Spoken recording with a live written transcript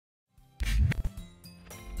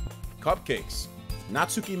Cupcakes.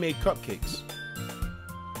 Natsuki made cupcakes.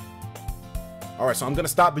 Alright, so I'm gonna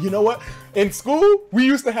stop, but you know what? In school, we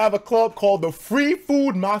used to have a club called the Free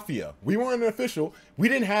Food Mafia. We weren't an official. We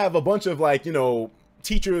didn't have a bunch of, like, you know,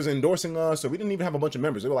 teachers endorsing us, so we didn't even have a bunch of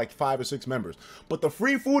members. There were like 5 or 6 members. But the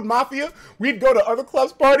Free Food Mafia, we'd go to other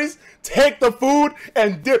clubs parties, take the food,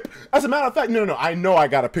 and dip. As a matter of fact, no, I know I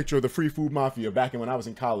got a picture of the Free Food Mafia back in when I was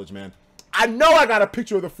in college, man. I know I got a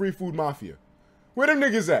picture of the Free Food Mafia. Where them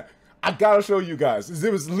niggas at? I gotta show you guys.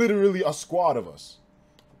 There was literally a squad of us.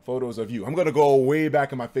 Photos of you. I'm gonna go way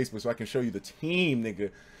back in my Facebook so I can show you the team, nigga.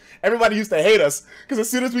 Everybody used to hate us because as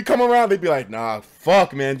soon as we come around, they'd be like, "Nah,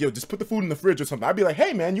 fuck, man, yo, just put the food in the fridge or something." I'd be like,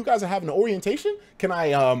 "Hey, man, you guys are having an orientation? Can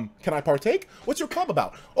I partake? What's your club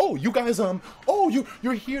about? Oh, you guys,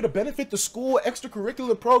 you're here to benefit the school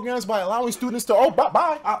extracurricular programs by allowing students to. Oh,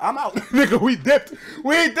 bye, I'm out, nigga. We dipped.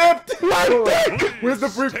 Where's the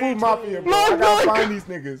Free Food Mafia, bro? I gotta find these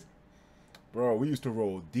niggas, bro. We used to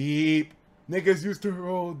roll deep. Niggas used to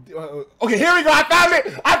roll. Okay, here we go. I found it.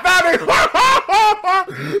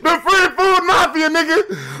 The Free Food Mafia, nigga.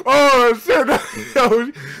 Oh shit.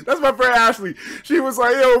 Yo, that's my friend Ashley. She was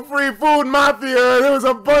like, "Yo, Free Food Mafia." There was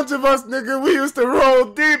a bunch of us, nigga. We used to roll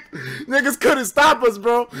deep. Niggas couldn't stop us,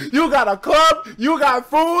 bro. You got a club. You got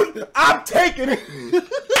food. I'm taking it.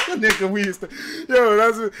 Nigga, we used to. Yo,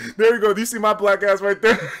 that's it. There you go. Do you see my black ass right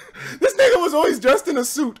there? This nigga was always dressed in a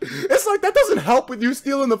suit. It's like that doesn't help with you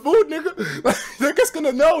stealing the food, nigga. Like, they're just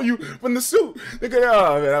gonna know you from the suit. Nigga,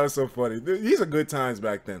 oh man, that was so funny. These are good times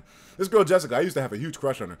back then. This girl Jessica, I used to have a huge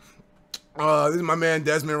crush on her. This is my man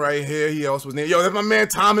Desmond right here. He also was named. Yo, that's my man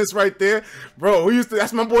Thomas right there. Bro,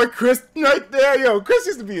 that's my boy Chris right there. Yo, Chris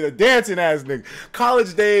used to be a dancing ass nigga.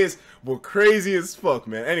 College days were crazy as fuck,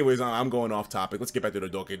 man. Anyways, I'm going off topic. Let's get back to the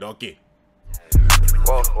Doki.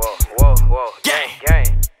 Whoa,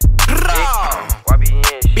 gang.